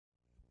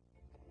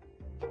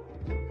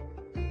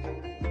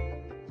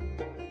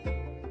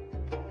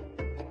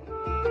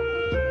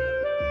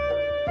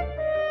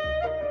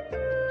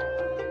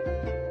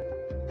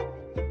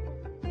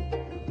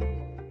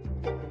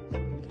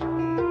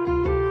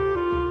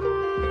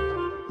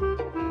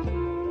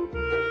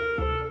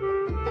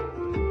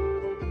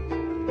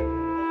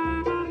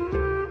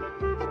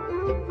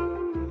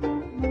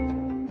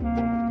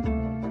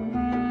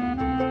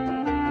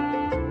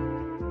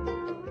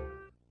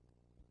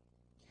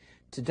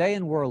Today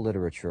in World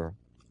Literature,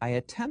 I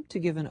attempt to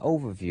give an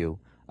overview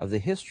of the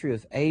history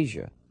of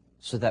Asia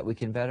so that we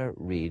can better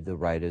read the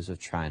writers of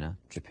China,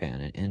 Japan,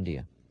 and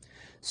India.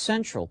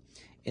 Central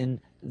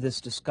in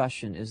this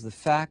discussion is the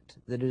fact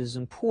that it is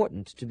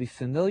important to be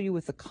familiar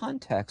with the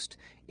context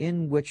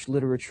in which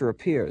literature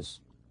appears.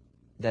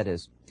 That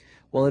is,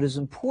 while it is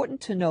important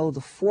to know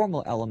the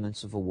formal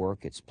elements of a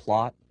work, its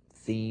plot,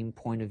 theme,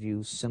 point of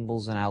view,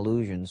 symbols, and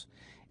allusions,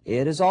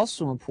 it is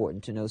also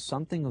important to know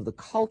something of the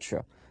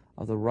culture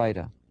of the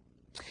writer.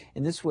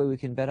 In this way, we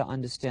can better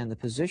understand the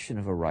position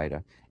of a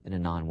writer in a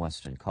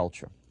non-Western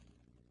culture.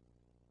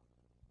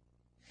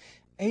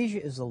 Asia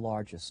is the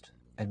largest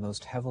and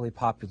most heavily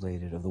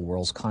populated of the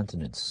world's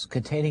continents.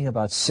 Containing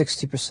about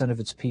 60% of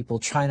its people,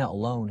 China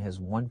alone has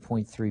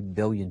 1.3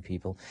 billion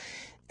people.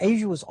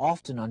 Asia was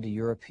often under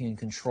European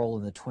control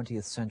in the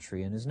 20th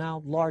century and is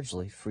now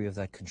largely free of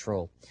that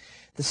control.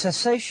 The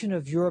cessation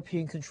of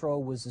European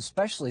control was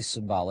especially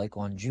symbolic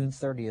on June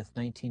 30th,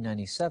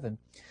 1997,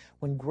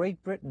 when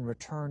Great Britain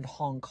returned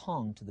Hong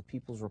Kong to the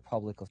People's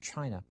Republic of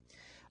China,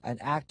 an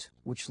act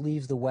which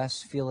leaves the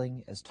West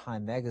feeling, as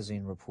Time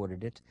magazine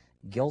reported it,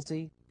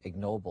 guilty,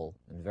 ignoble,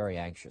 and very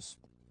anxious.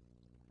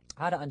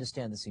 How to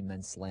understand this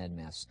immense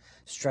landmass,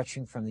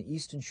 stretching from the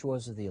eastern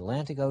shores of the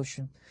Atlantic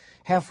Ocean,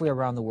 halfway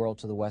around the world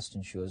to the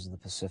western shores of the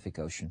Pacific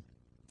Ocean.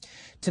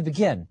 To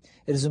begin,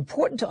 it is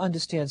important to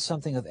understand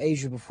something of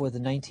Asia before the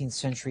 19th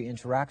century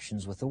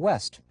interactions with the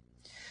West.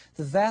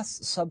 The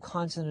vast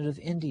subcontinent of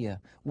India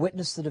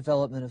witnessed the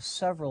development of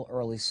several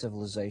early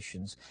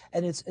civilizations,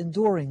 and its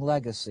enduring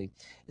legacy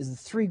is the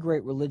three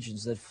great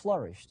religions that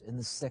flourished in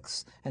the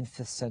 6th and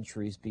 5th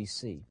centuries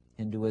BC: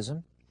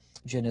 Hinduism,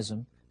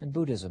 Jainism, and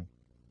Buddhism.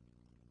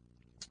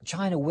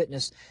 China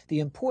witnessed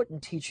the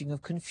important teaching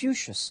of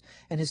Confucius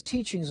and his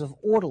teachings of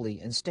orderly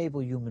and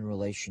stable human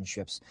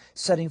relationships,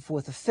 setting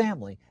forth a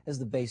family as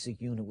the basic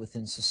unit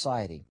within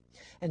society.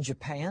 And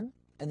Japan,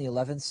 in the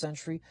 11th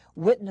century,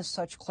 witnessed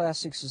such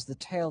classics as the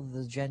Tale of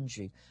the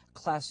Genji, a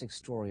classic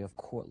story of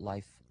court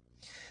life.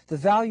 The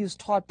values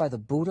taught by the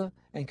Buddha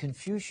and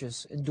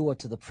Confucius endured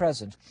to the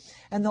present,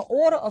 and the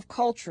order of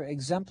culture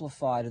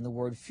exemplified in the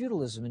word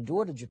feudalism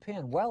endured in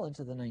Japan well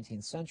into the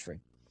 19th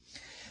century.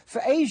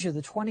 For Asia,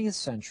 the 20th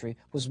century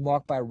was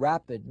marked by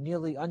rapid,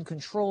 nearly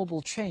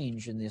uncontrollable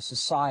change in their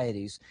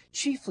societies,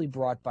 chiefly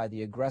brought by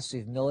the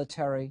aggressive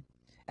military,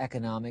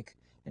 economic,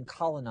 and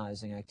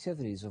colonizing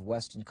activities of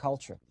Western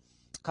culture.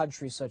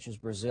 Countries such as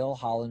Brazil,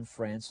 Holland,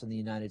 France, and the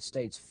United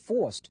States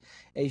forced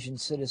Asian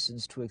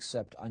citizens to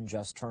accept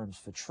unjust terms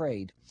for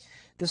trade.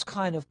 This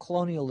kind of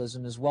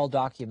colonialism is well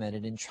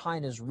documented in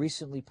China's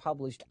recently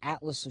published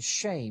Atlas of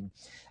Shame,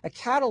 a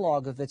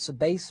catalog of its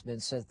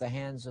abasements at the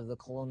hands of the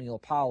colonial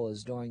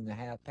powers during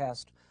the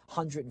past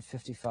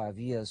 155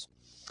 years.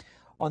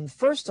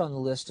 First on the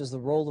list is the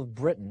role of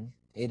Britain,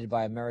 aided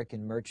by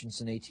American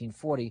merchants in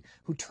 1840,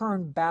 who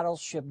turned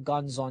battleship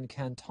guns on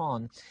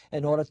Canton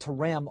in order to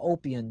ram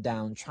opium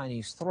down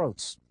Chinese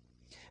throats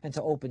and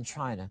to open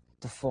China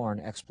to foreign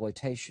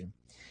exploitation.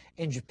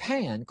 In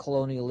Japan,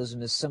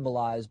 colonialism is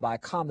symbolized by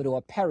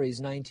Commodore Perry's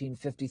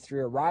 1953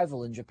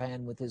 arrival in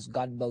Japan with his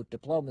gunboat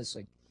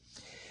diplomacy.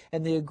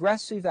 And the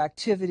aggressive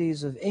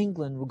activities of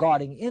England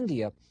regarding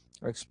India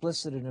are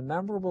explicit in a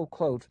memorable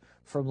quote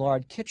from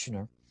Lord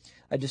Kitchener,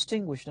 a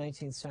distinguished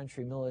 19th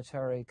century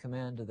military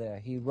commander there.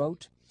 He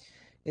wrote,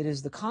 "It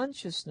is the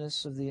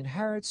consciousness of the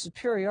inherent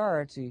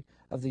superiority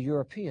of the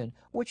European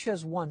which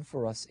has won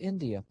for us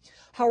India.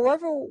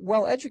 However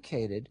well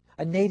educated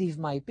a native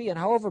might be, and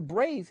however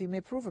brave he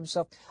may prove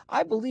himself,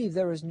 I believe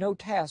there is no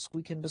task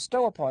we can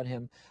bestow upon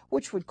him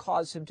which would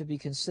cause him to be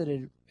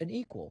considered an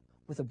equal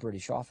with a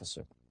British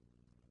officer."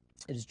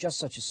 It is just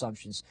such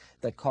assumptions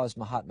that caused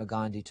Mahatma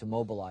Gandhi to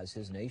mobilize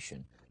his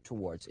nation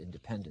towards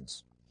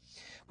independence.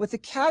 With the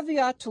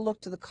caveat to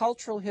look to the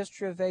cultural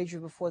history of Asia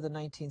before the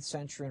 19th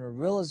century and a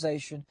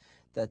realization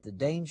that the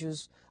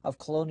dangers of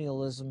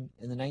colonialism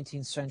in the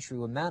 19th century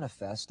were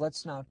manifest,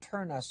 let's now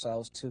turn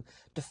ourselves to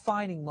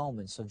defining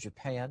moments of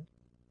Japan,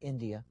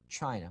 India,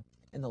 China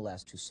in the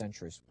last 2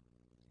 centuries.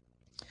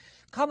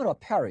 Commodore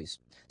Perry's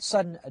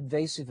sudden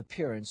invasive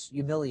appearance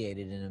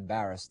humiliated and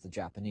embarrassed the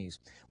Japanese.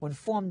 When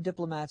foreign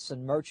diplomats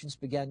and merchants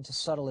began to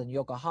settle in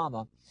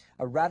Yokohama,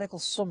 a radical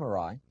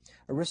samurai,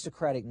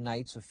 aristocratic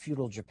knights of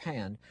feudal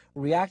Japan,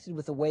 reacted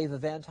with a wave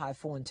of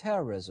anti-foreign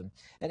terrorism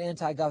and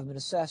anti-government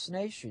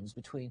assassinations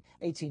between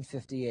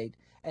 1858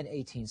 and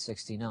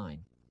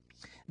 1869.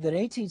 Then in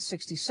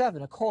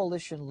 1867, a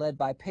coalition led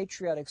by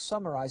patriotic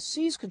samurais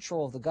seized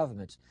control of the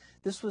government.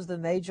 This was the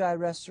Meiji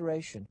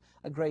Restoration,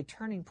 a great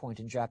turning point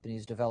in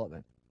Japanese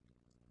development.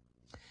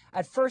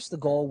 At first, the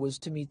goal was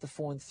to meet the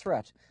foreign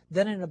threat.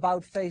 Then, in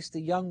about face,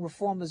 the young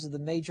reformers of the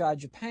Meiji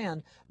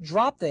Japan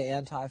dropped their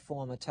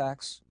anti-foreign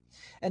attacks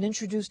and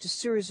introduced a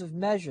series of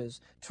measures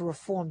to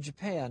reform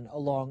Japan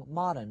along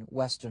modern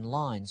Western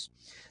lines.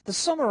 The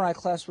samurai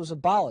class was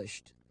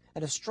abolished,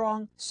 and a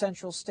strong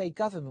central state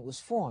government was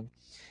formed.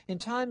 In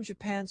time,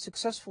 Japan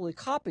successfully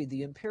copied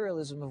the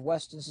imperialism of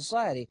Western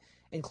society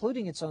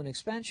including its own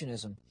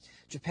expansionism.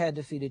 Japan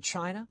defeated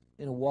China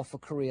in a war for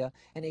Korea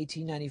in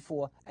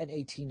 1894 and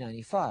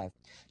 1895.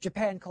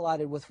 Japan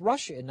collided with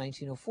Russia in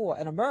 1904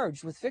 and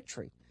emerged with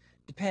victory.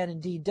 Japan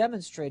indeed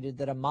demonstrated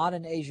that a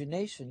modern Asian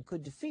nation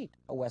could defeat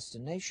a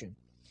Western nation.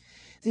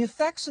 The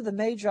effects of the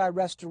Meiji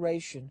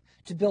Restoration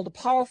to build a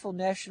powerful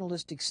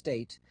nationalistic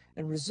state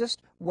and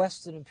resist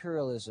Western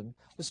imperialism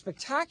was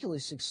spectacularly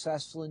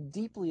successful and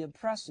deeply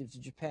impressive to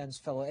Japan's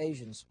fellow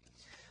Asians.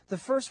 The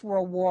First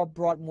World War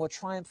brought more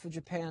triumph for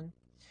Japan,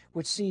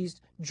 which seized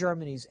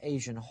Germany's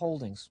Asian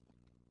holdings.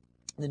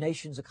 The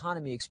nation's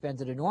economy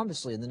expanded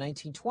enormously. In the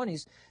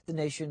 1920s, the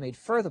nation made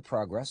further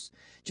progress.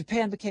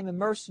 Japan became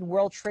immersed in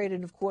world trade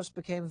and, of course,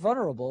 became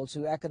vulnerable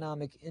to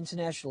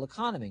international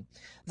economy,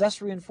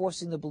 thus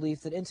reinforcing the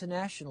belief that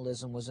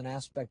internationalism was an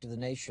aspect of the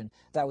nation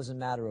that was a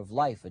matter of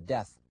life or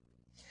death.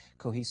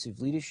 Cohesive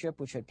leadership,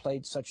 which had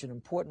played such an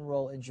important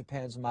role in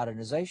Japan's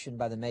modernization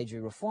by the Meiji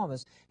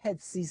reformers,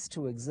 had ceased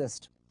to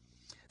exist.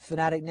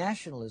 Fanatic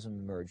nationalism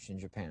emerged in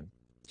Japan,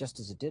 just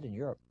as it did in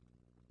Europe.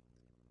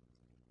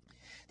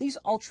 These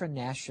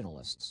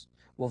ultra-nationalists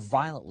were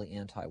violently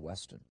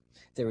anti-Western.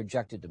 They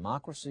rejected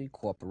democracy,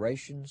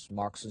 corporations,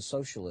 Marxist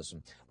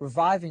socialism.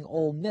 Reviving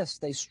old myths,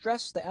 they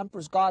stressed the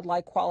emperor's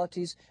godlike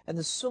qualities and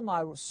the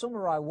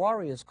samurai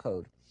warrior's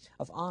code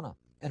of honor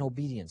and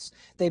obedience.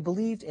 They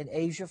believed in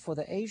Asia for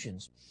the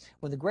Asians.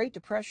 When the Great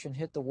Depression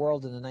hit the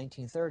world in the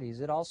 1930s,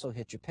 it also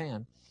hit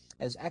Japan.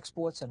 As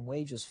exports and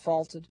wages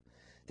faltered,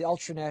 the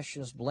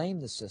ultranationalists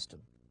blamed the system,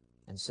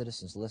 and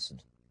citizens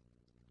listened.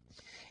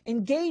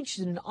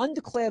 Engaged in an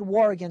undeclared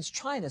war against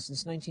China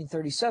since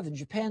 1937,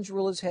 Japan's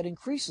rulers had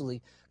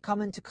increasingly come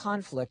into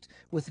conflict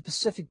with the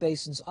Pacific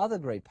Basin's other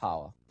great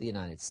power, the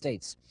United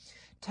States.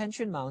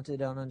 Tension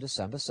mounted, and on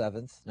December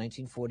 7,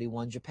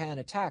 1941, Japan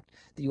attacked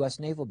the U.S.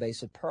 naval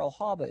base at Pearl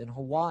Harbor in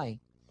Hawaii.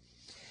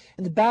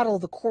 In the Battle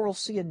of the Coral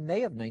Sea in May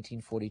of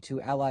 1942,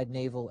 Allied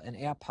naval and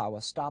air power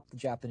stopped the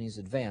Japanese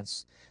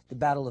advance. The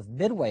Battle of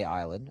Midway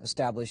Island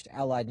established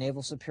Allied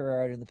naval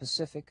superiority in the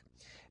Pacific,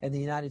 and the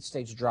United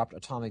States dropped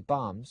atomic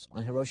bombs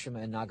on Hiroshima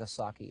and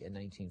Nagasaki in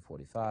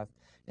 1945.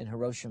 In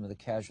Hiroshima, the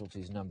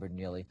casualties numbered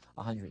nearly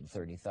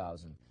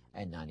 130,000,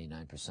 and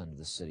 99% of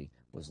the city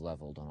was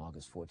leveled on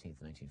August 14,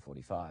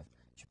 1945.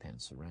 Japan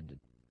surrendered.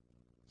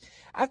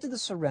 After the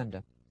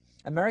surrender,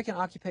 American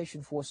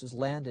occupation forces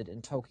landed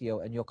in Tokyo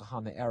and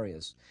Yokohama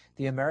areas.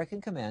 The American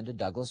commander,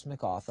 Douglas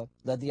MacArthur,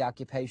 led the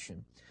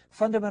occupation.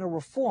 Fundamental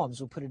reforms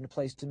were put into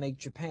place to make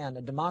Japan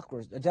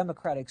a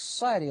democratic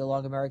society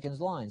along American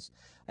lines.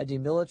 A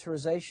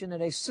demilitarization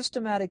and a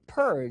systematic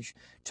purge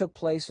took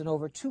place, and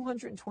over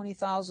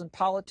 220,000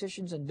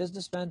 politicians and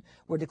businessmen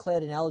were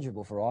declared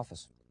ineligible for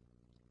office.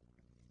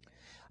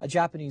 A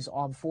Japanese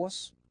armed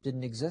force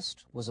didn't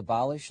exist, was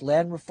abolished.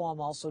 Land reform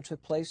also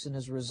took place, and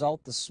as a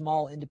result, the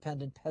small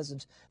independent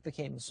peasant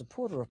became a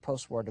supporter of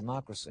post-war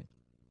democracy.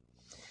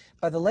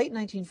 By the late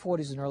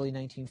 1940s and early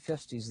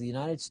 1950s, the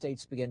United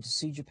States began to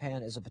see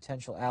Japan as a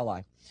potential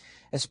ally,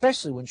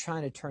 especially when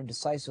China turned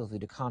decisively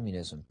to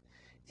communism.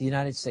 The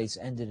United States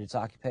ended its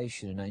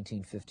occupation in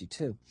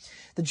 1952.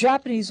 The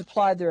Japanese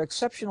applied their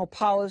exceptional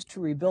powers to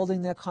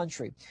rebuilding their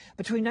country.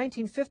 Between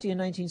 1950 and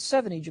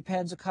 1970,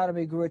 Japan's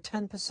economy grew at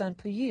 10%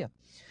 per year,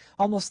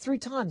 almost 3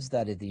 times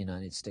that of the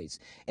United States.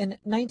 In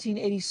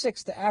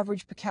 1986, the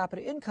average per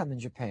capita income in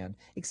Japan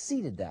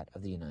exceeded that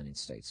of the United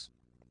States.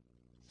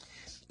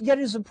 Yet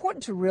it is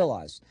important to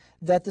realize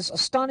that this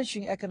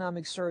astonishing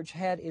economic surge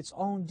had its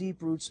own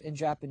deep roots in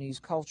Japanese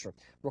culture.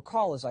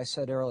 Recall, as I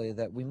said earlier,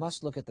 that we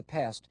must look at the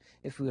past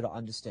if we were to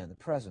understand the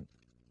present.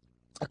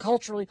 A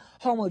culturally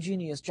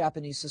homogeneous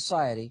Japanese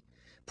society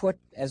put,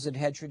 as it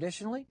had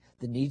traditionally,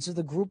 the needs of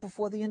the group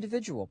before the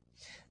individual.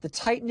 The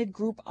tight-knit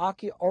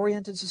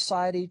group-oriented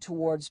society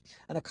towards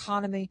an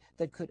economy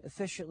that could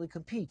efficiently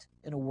compete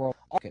in a world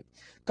market.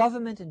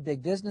 Government and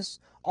big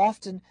business,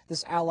 often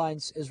this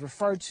alliance is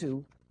referred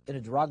to in a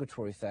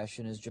derogatory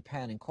fashion as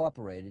Japan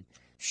Incorporated,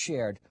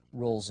 shared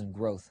roles in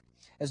growth.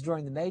 As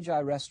during the Meiji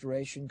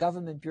Restoration,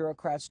 government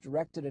bureaucrats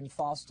directed and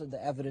fostered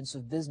the efforts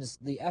of business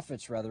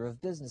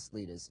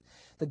leaders.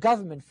 The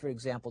government, for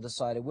example,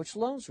 decided which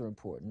loans were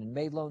important and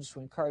made loans to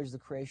encourage the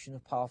creation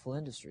of powerful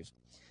industries.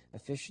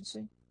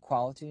 Efficiency,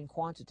 quality, and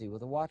quantity were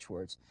the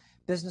watchwords.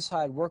 Business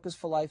hired workers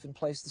for life and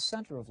placed the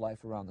center of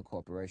life around the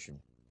corporation.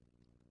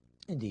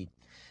 Indeed,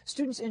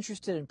 students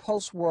interested in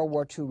post-World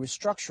War II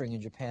restructuring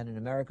in Japan and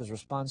America's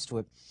response to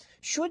it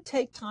should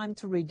take time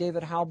to read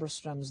David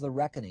Halberstam's The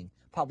Reckoning,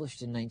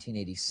 published in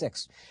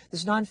 1986.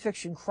 This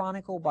nonfiction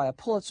chronicle by a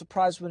Pulitzer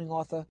Prize-winning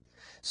author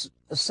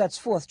sets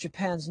forth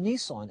Japan's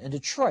Nissan and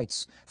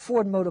Detroit's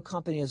Ford Motor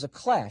Company as a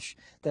clash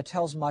that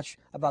tells much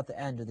about the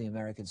end of the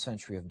American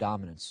century of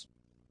dominance.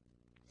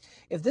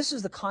 If this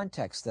is the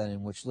context, then,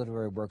 in which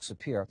literary works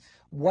appear,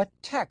 what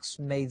texts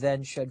may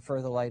then shed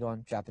further light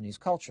on Japanese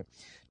culture?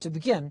 To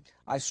begin,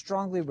 I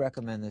strongly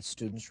recommend that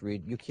students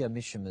read Yukio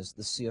Mishima's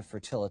The Sea of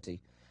Fertility,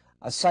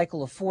 a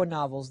cycle of 4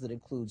 novels that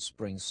include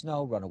Spring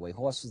Snow, Runaway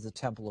Horses, The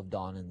Temple of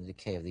Dawn, and The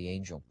Decay of the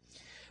Angel.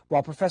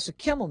 While Professor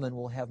Kimmelman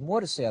will have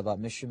more to say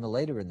about Mishima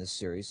later in this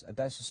series,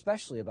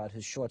 especially about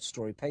his short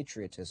story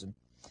Patriotism,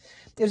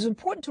 it is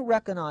important to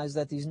recognize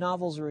that these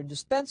novels are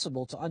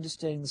indispensable to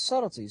understanding the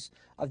subtleties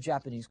of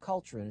Japanese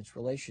culture and its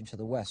relation to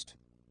the West.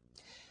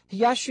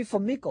 Hiyashi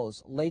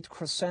Fumiko's Late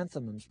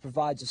Chrysanthemums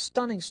provides a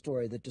stunning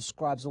story that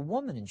describes a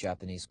woman in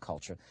Japanese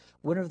culture,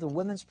 winner of the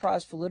Women's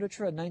Prize for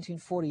Literature in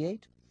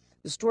 1948.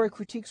 The story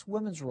critiques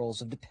women's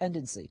roles of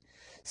dependency.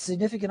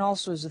 Significant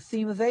also is the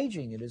theme of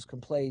aging. It is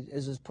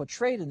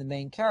portrayed in the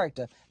main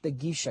character,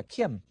 Begisha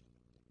Kim.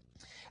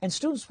 And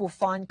students will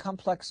find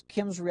complex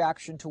Kim's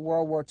reaction to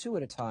World War II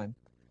at a time.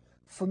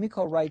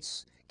 Fumiko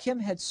writes,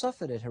 Kim had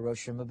suffered at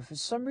Hiroshima, but for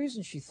some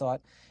reason she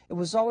thought it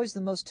was always the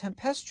most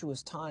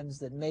tempestuous times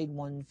that made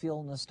one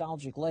feel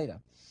nostalgic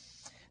later.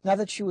 Now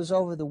that she was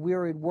over, the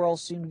wearied world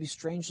seemed to be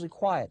strangely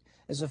quiet,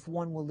 as if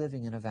one were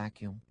living in a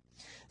vacuum.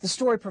 The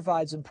story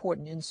provides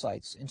important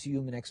insights into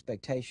human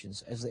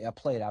expectations as they are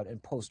played out in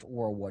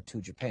post-World War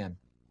II Japan.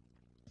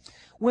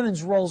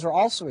 Women's roles are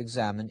also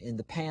examined in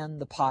The Pan,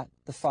 the Pot,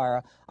 the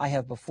Fire I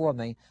Have Before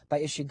Me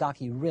by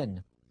Ishigaki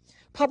Rin.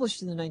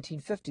 Published in the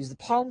 1950s, the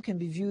poem can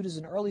be viewed as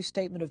an early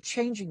statement of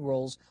changing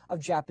roles of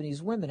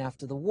Japanese women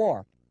after the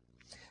war.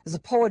 As the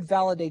poet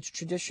validates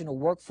traditional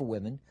work for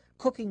women,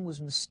 cooking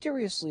was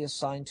mysteriously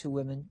assigned to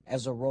women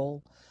as a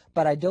role,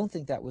 but I don't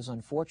think that was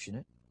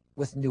unfortunate.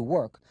 With new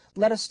work,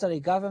 let us study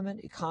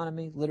government,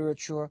 economy,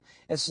 literature,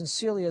 as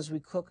sincerely as we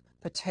cook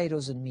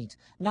potatoes and meat,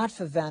 not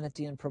for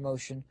vanity and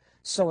promotion,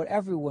 so that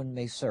everyone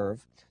may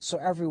serve, so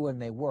everyone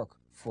may work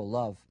for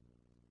love.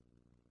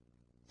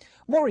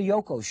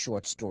 Morioko's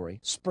short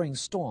story, Spring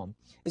Storm,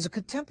 is a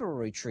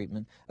contemporary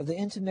treatment of the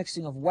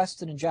intermixing of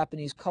Western and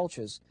Japanese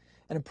cultures,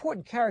 an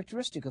important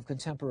characteristic of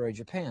contemporary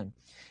Japan.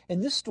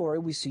 In this story,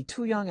 we see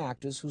two young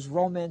actors whose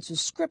romance is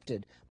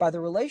scripted by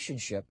the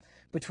relationship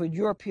between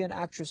European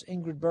actress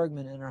Ingrid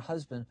Bergman and her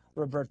husband,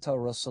 Roberto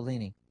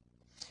Rossellini.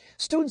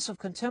 Students of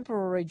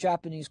contemporary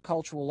Japanese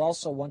culture will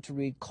also want to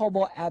read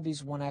Kobo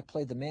Abbey's one-act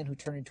play, The Man Who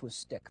Turned into a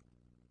Stick.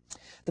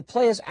 The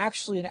play is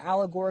actually an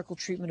allegorical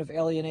treatment of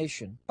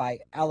alienation. By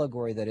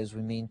allegory, that is,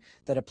 we mean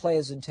that a play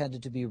is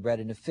intended to be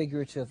read in a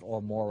figurative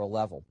or moral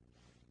level.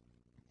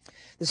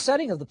 The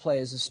setting of the play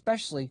is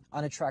especially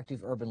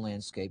unattractive urban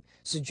landscape,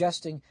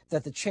 suggesting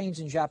that the change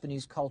in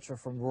Japanese culture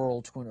from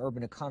rural to an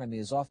urban economy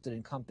is often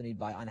accompanied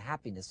by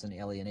unhappiness and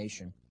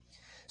alienation.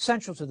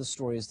 Central to the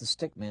story is the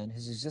stickman.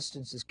 His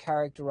existence is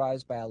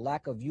characterized by a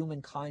lack of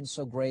humankind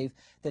so grave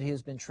that he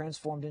has been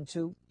transformed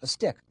into a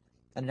stick,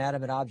 an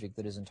inanimate object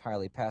that is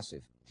entirely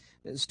passive.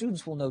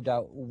 Students will no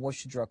doubt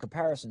wish to draw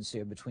comparisons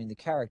here between the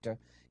character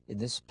in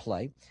this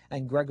play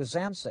and Gregor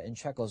Samsa in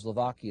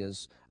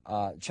Czechoslovakian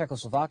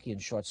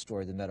short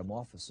story The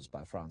Metamorphosis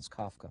by Franz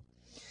Kafka.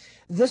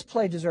 This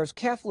play deserves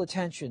careful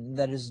attention in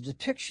that it is a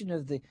depiction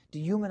of the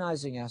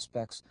dehumanizing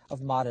aspects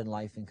of modern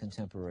life in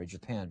contemporary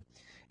Japan.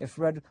 If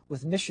read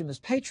with Mishima's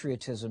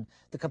Patriotism,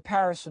 the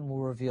comparison will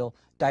reveal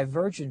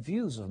divergent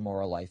views of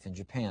moral life in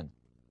Japan.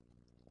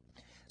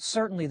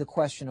 Certainly the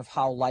question of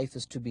how life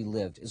is to be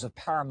lived is of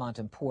paramount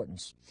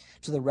importance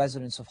to the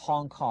residents of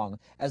Hong Kong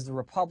as the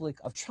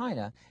Republic of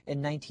China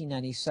in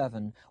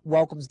 1997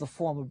 welcomes the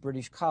former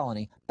British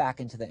colony back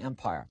into the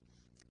empire.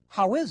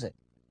 How is it,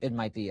 it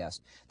might be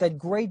asked, that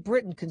Great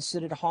Britain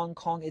considered Hong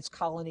Kong its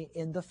colony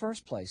in the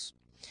first place?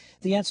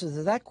 The answer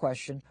to that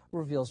question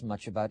reveals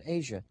much about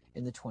Asia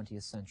in the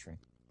 20th century.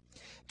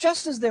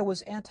 Just as there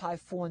was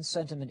anti-foreign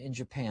sentiment in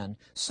Japan,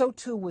 so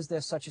too was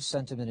there such a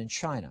sentiment in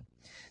China.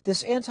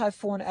 This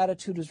anti-foreign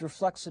attitude is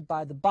reflected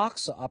by the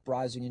Boxer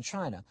uprising in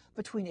China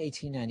between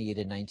 1898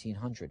 and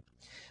 1900.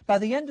 By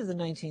the end of the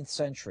 19th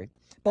century,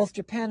 both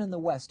Japan and the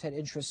West had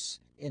interests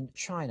in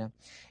China.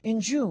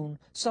 In June,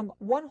 some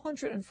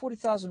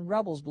 140,000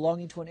 rebels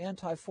belonging to an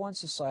anti-foreign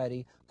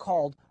society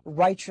called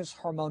Righteous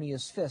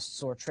Harmonious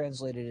Fists, or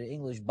translated in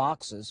English,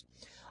 Boxers,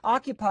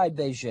 occupied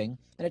Beijing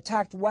and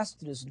attacked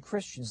Westerners and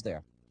Christians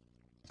there.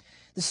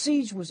 The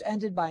siege was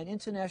ended by an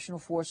international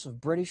force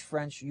of British,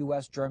 French,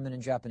 U.S., German,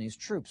 and Japanese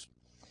troops.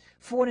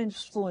 Foreign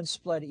influence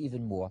spread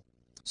even more.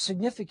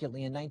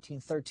 Significantly, in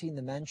 1913,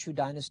 the Manchu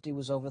dynasty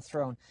was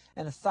overthrown,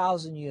 and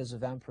 1,000 years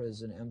of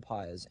emperors and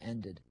empires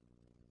ended.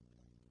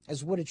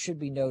 As it should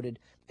be noted,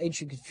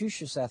 ancient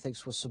Confucius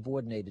ethics was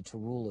subordinated to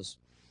rulers.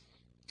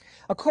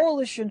 A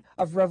coalition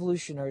of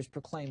revolutionaries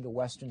proclaimed a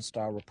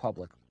Western-style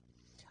republic.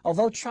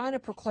 Although China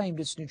proclaimed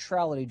its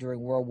neutrality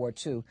during World War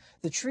II,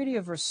 the Treaty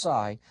of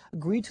Versailles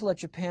agreed to let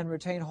Japan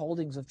retain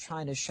holdings of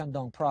China's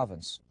Shandong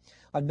province.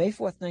 On May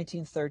 14,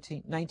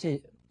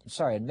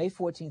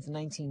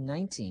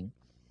 1919,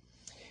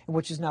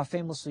 which is now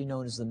famously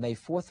known as the May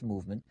 4th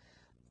movement,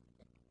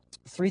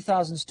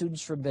 3,000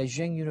 students from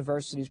Beijing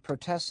universities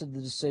protested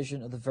the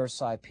decision of the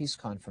Versailles Peace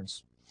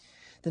Conference.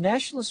 The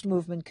nationalist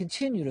movement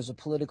continued as a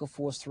political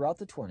force throughout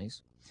the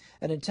 20s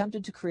and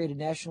attempted to create a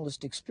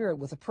nationalistic spirit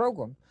with a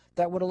program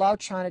that would allow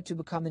China to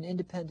become an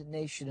independent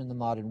nation in the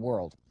modern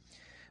world.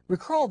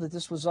 Recall that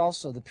this was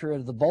also the period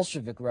of the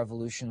Bolshevik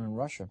Revolution in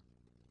Russia,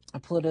 a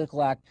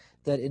political act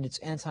that in its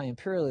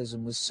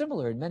anti-imperialism was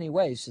similar in many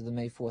ways to the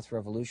May 4th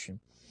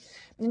Revolution.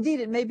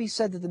 Indeed, it may be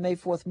said that the May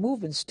 4th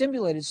movement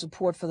stimulated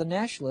support for the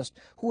nationalists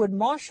who would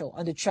marshal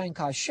under Chiang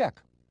Kai-shek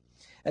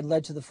and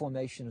led to the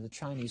formation of the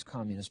Chinese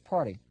Communist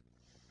Party.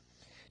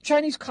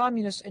 Chinese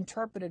communists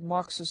interpreted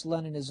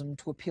Marxist-Leninism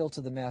to appeal to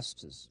the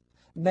masses.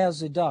 Mao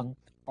Zedong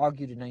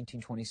argued in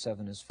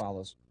 1927 as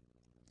follows: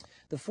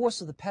 "The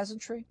force of the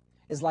peasantry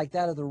is like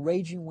that of the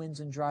raging winds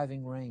and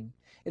driving rain.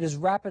 It is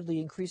rapidly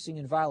increasing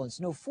in violence.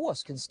 No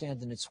force can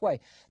stand in its way.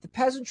 The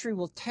peasantry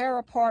will tear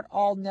apart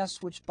all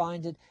nests which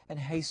bind it and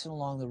hasten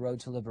along the road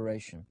to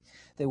liberation.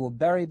 They will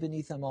bury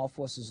beneath them all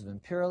forces of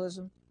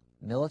imperialism,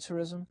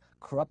 militarism,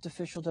 corrupt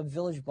officialdom,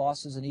 village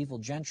bosses, and evil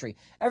gentry.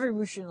 Every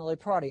revolutionary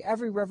party,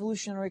 every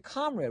revolutionary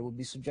comrade will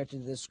be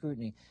subjected to their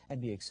scrutiny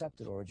and be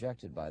accepted or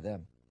rejected by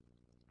them."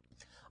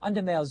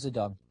 Under Mao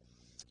Zedong,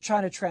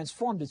 China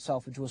transformed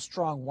itself into a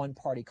strong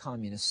one-party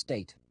communist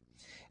state.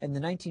 In the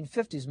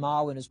 1950s,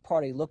 Mao and his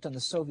party looked on the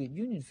Soviet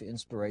Union for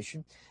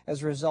inspiration.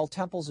 As a result,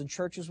 temples and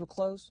churches were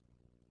closed.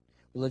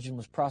 Religion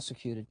was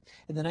prosecuted.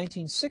 In the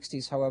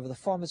 1960s, however, the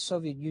former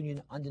Soviet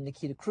Union under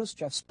Nikita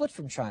Khrushchev split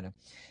from China.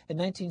 In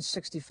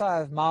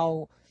 1965,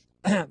 Mao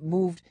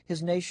moved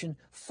his nation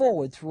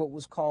forward through what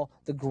was called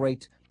the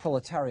Great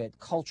Proletariat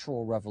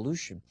Cultural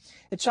Revolution.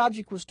 Its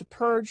object was to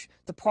purge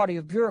the party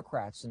of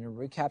bureaucrats and to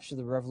recapture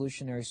the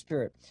revolutionary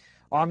spirit.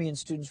 Army and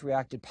students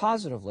reacted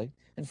positively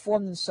and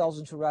formed themselves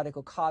into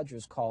radical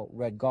cadres called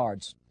Red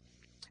Guards.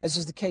 As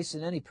is the case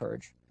in any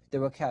purge, there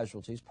were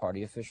casualties.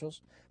 Party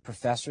officials,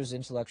 professors,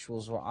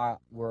 intellectuals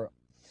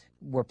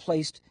were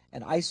placed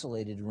and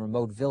isolated in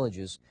remote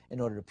villages in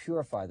order to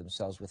purify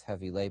themselves with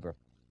heavy labor.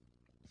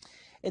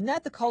 In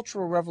that the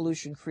Cultural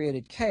Revolution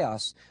created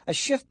chaos, a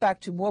shift back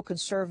to more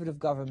conservative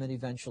government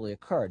eventually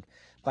occurred.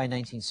 By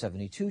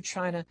 1972,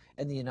 China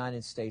and the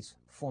United States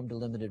formed a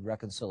limited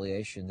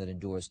reconciliation that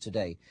endures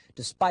today,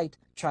 despite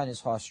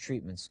China's harsh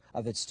treatments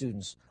of its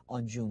students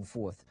on June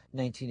 4th,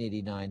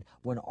 1989,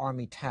 when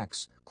army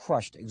tanks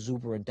crushed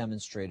exuberant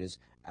demonstrators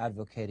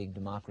advocating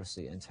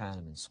democracy in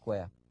Tiananmen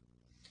Square.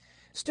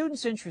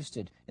 Students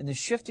interested in the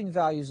shifting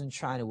values in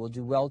China will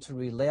do well to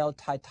read Liao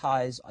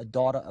Taitai's A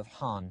Daughter of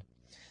Han.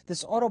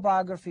 This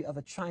autobiography of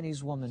a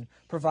Chinese woman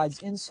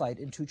provides insight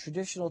into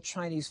traditional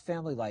Chinese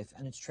family life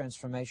and its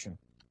transformation.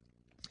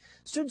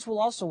 Students will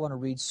also want to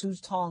read Su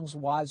Tong's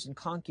Wives and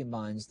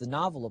Concubines, the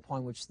novel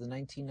upon which the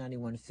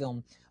 1991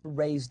 film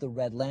Raise the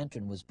Red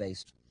Lantern was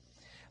based.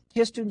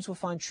 Here students will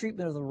find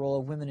treatment of the role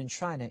of women in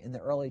China in the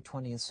early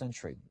 20th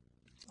century.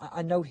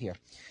 A note here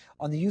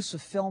on the use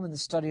of film in the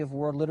study of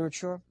world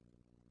literature.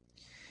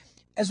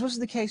 As was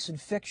the case in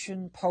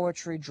fiction,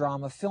 poetry,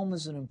 drama, film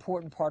is an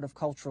important part of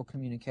cultural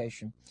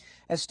communication.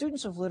 As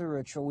students of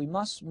literature, we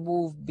must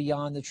move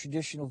beyond the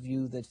traditional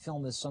view that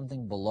film is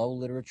something below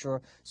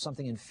literature,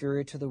 something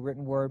inferior to the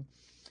written word.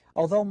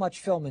 Although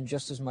much film and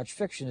just as much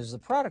fiction is the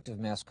product of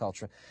mass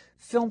culture,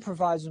 film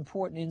provides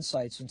important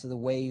insights into the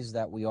ways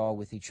that we are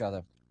with each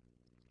other.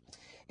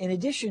 In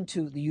addition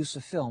to the use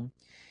of film,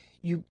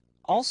 you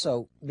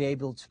also be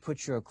able to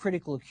put your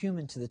critical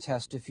acumen to the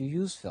test if you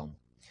use film.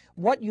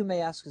 What, you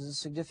may ask, is the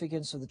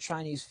significance of the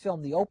Chinese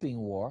film The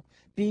Opium War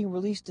being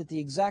released at the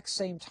exact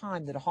same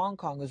time that Hong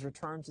Kong is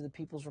returned to the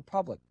People's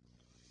Republic?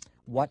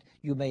 What,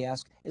 you may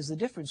ask, is the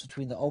difference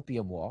between The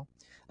Opium War,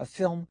 a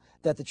film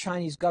that the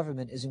Chinese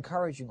government is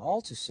encouraging all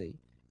to see,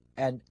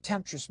 and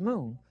Temptress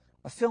Moon,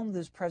 a film that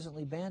is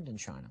presently banned in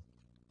China?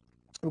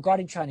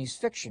 Regarding Chinese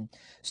fiction,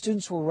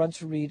 students will run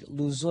to read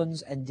Lu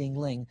Xun's and Ding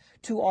Ling,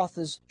 two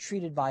authors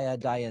treated by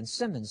Diane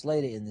Simmons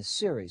later in this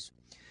series.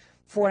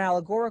 For an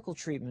allegorical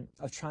treatment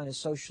of China's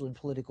social and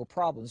political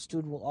problems,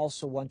 students will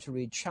also want to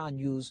read Chan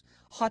Yu's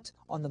Hut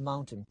on the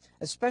Mountain,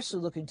 especially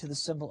looking to the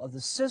symbol of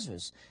the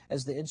scissors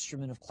as the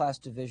instrument of class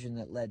division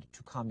that led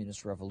to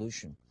communist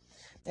revolution.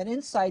 And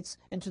insights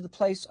into the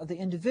place of the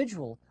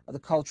individual of the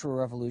Cultural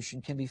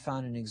Revolution can be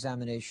found in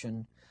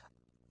examination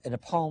in a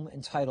poem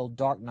entitled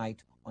Dark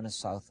Night on a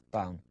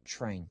Southbound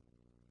Train.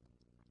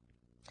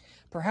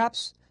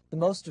 Perhaps the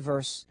most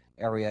diverse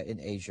area in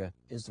Asia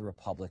is the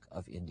Republic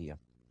of India,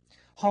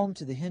 home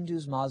to the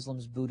Hindus,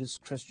 Muslims, Buddhists,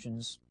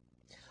 Christians.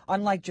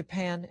 Unlike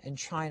Japan and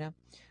China,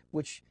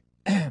 which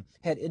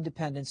had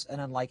independence, and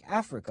unlike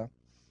Africa,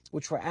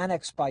 which were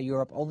annexed by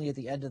Europe only at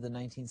the end of the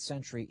 19th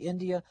century,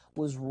 India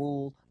was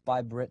ruled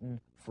by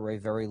Britain for a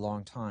very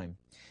long time.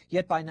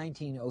 Yet by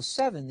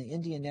 1907, the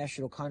Indian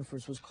National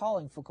Conference was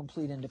calling for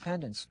complete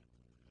independence.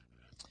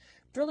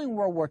 During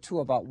World War II,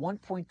 about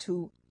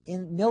 1.2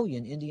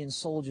 million Indian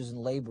soldiers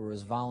and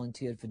laborers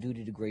volunteered for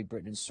duty to Great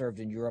Britain and served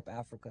in Europe,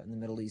 Africa, and the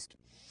Middle East.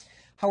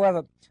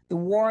 However, the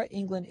war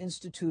England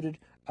instituted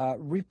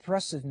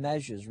repressive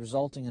measures,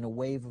 resulting in a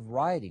wave of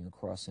rioting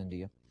across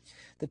India.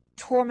 The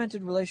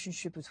tormented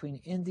relationship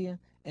between India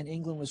and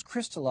England was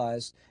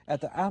crystallized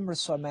at the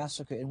Amritsar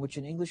massacre, in which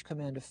an English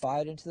commander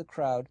fired into the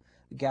crowd,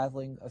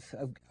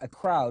 a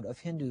crowd of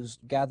Hindus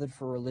gathered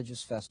for a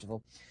religious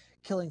festival,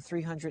 killing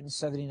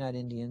 379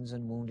 Indians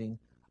and wounding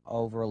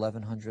over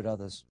 1,100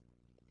 others.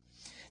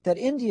 That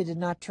India did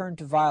not turn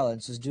to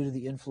violence is due to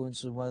the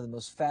influence of one of the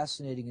most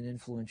fascinating and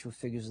influential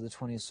figures of the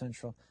 20th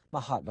century,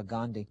 Mahatma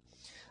Gandhi.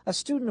 A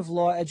student of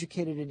law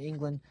educated in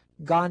England,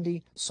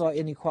 Gandhi saw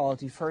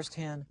inequality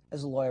firsthand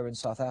as a lawyer in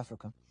South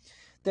Africa.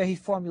 There he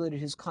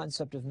formulated his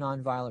concept of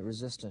nonviolent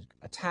resistance,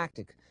 a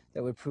tactic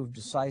that would prove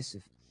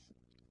decisive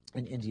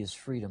in India's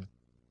freedom.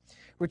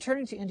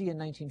 Returning to India in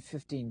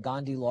 1915,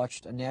 Gandhi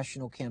launched a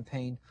national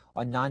campaign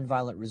on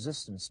nonviolent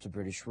resistance to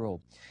British rule.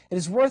 It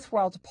is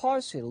worthwhile to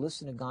pause here to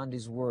listen to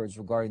Gandhi's words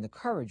regarding the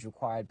courage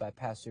required by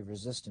passive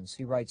resistance.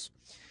 He writes,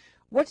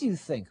 "What do you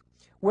think?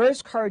 Where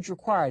is courage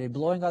required, in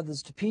blowing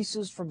others to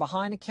pieces from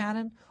behind a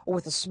cannon, or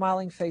with a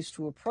smiling face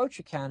to approach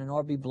a cannon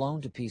or be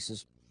blown to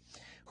pieces?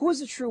 Who is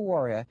a true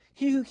warrior,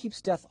 he who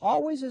keeps death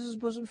always as his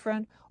bosom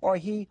friend, or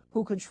he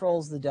who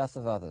controls the death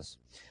of others?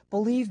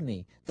 Believe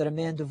me that a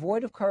man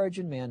devoid of courage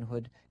and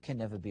manhood can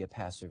never be a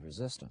passive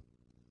resistor."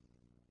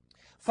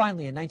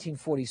 Finally, in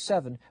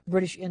 1947,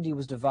 British India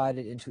was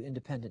divided into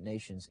independent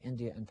nations,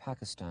 India and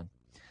Pakistan.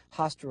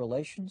 Hostile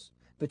relations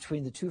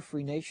between the two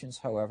free nations,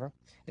 however,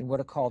 in what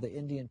are called the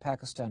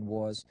Indian-Pakistan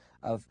Wars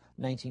of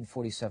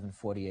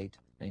 1947-48,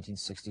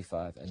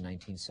 1965, and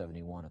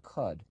 1971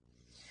 occurred.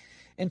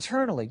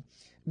 Internally,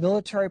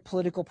 military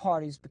political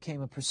parties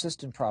became a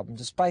persistent problem.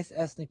 Despite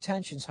ethnic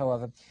tensions,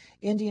 however,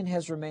 India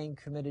has remained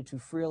committed to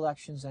free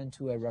elections and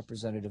to a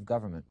representative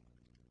government.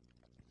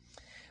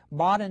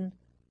 Modern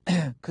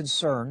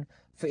concern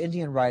for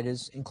Indian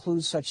writers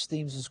includes such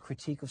themes as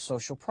critique of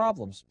social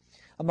problems.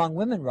 Among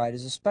women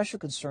writers, a special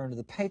concern are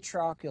the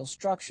patriarchal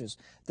structures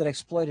that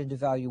exploit and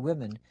devalue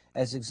women,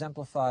 as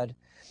exemplified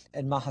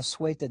in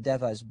Mahasweta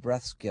Deva's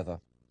Breath's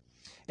Giver.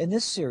 In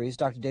this series,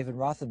 Dr. David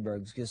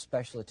Rothenberg gives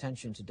special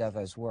attention to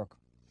Deva's work.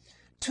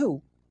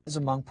 Two, as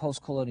among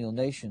post-colonial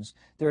nations,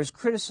 there is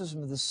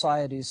criticism of the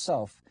society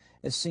itself,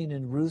 as seen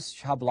in Ruth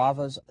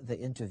Chablava's The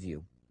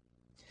Interview.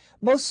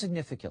 Most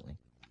significantly,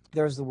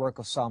 there is the work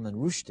of Salman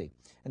Rushdie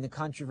and the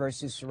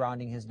controversy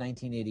surrounding his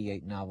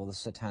 1988 novel, The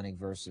Satanic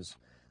Verses.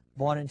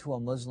 Born into a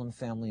Muslim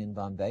family in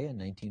Bombay in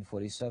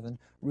 1947,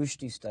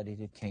 Rushdie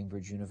studied at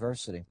Cambridge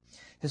University.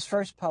 His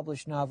first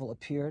published novel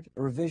appeared,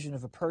 a revision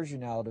of a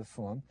Persian narrative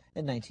form,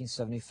 in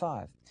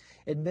 1975.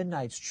 In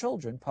Midnight's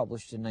Children,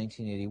 published in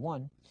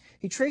 1981,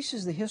 he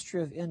traces the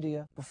history of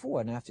India before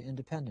and after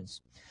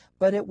independence.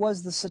 But it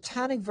was The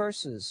Satanic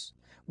Verses,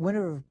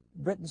 winner of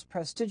Britain's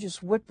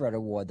prestigious Whitbread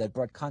Award, that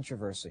brought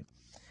controversy.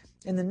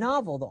 In the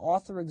novel, the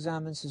author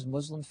examines his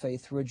Muslim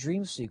faith through a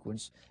dream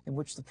sequence in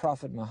which the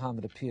Prophet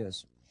Muhammad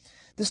appears.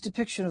 This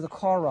depiction of the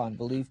Quran,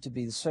 believed to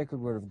be the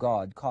sacred word of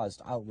God,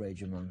 caused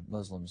outrage among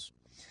Muslims.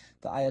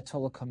 The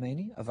Ayatollah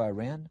Khomeini of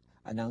Iran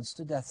announced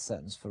a death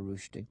sentence for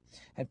Rushdie,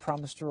 had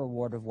promised a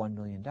reward of $1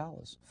 million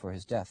for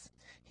his death.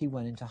 He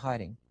went into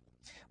hiding.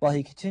 While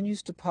he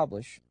continues to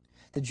publish,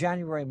 the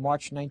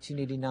January-March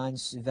 1989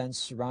 events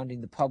surrounding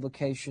the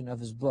publication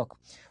of his book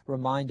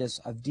remind us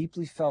of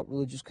deeply felt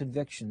religious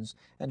convictions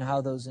and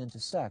how those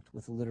intersect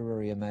with the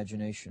literary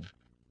imagination.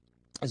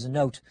 As a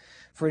note,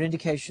 for an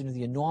indication of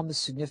the enormous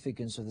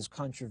significance of this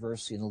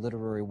controversy in the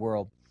literary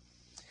world,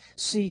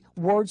 see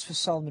Words for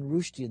Salman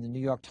Rushdie in the New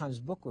York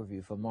Times Book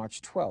Review for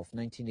March 12,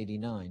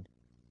 1989.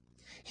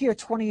 Here,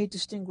 28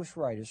 distinguished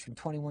writers from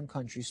 21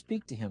 countries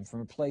speak to him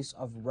from a place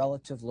of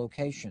relative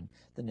location,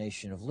 the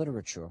nation of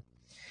literature.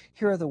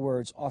 Here are the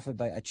words offered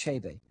by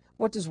Achebe.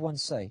 What does one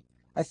say?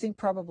 I think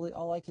probably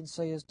all I can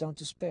say is don't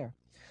despair.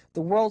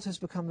 The world has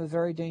become a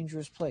very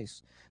dangerous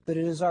place, but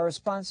it is our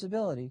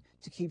responsibility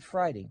to keep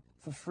fighting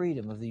for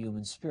freedom of the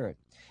human spirit.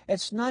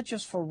 It's not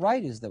just for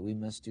writers that we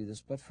must do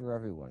this, but for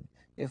everyone.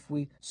 If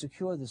we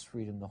secure this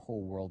freedom, the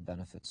whole world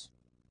benefits.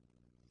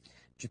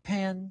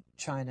 Japan,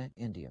 China,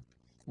 India.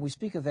 When we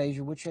speak of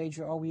Asia, which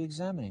Asia are we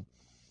examining?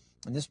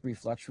 In this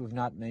brief lecture, we have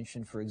not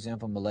mentioned, for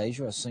example,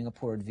 Malaysia or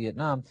Singapore and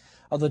Vietnam,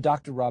 although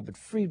Dr. Robert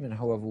Friedman,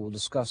 however, will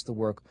discuss the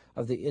work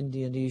of the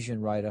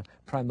Indonesian writer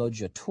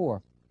Pramoja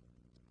Tor.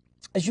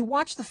 As you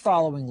watch the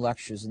following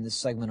lectures in this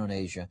segment on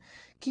Asia,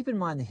 keep in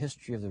mind the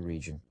history of the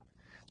region.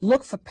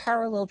 Look for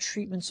parallel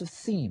treatments of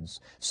themes,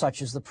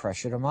 such as the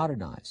pressure to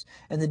modernize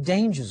and the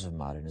dangers of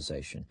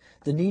modernization,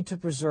 the need to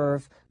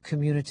preserve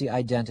community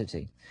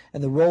identity,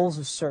 and the roles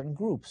of certain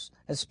groups,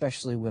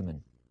 especially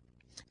women.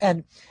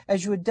 And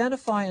as you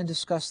identify and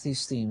discuss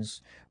these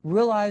themes,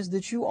 realize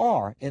that you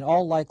are, in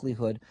all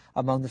likelihood,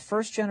 among the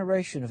first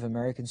generation of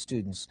American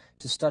students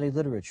to study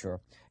literature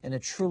in a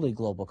truly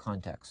global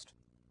context.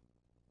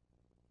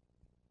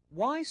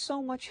 Why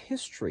so much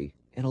history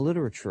in a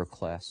literature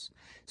class?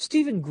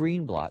 Stephen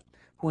Greenblatt,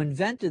 who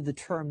invented the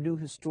term New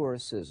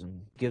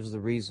Historicism, gives the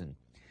reason.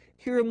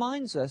 He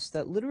reminds us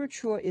that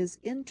literature is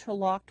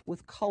interlocked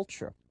with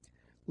culture.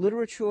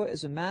 Literature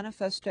is a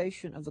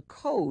manifestation of the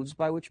codes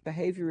by which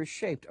behavior is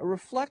shaped, a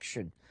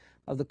reflection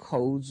of the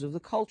codes of the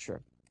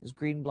culture. As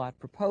Greenblatt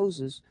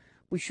proposes,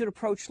 we should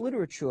approach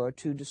literature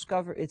to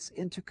discover its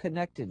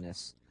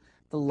interconnectedness,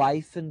 the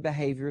life and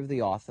behavior of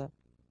the author,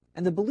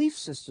 and the belief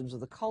systems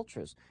of the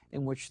cultures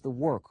in which the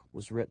work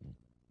was written.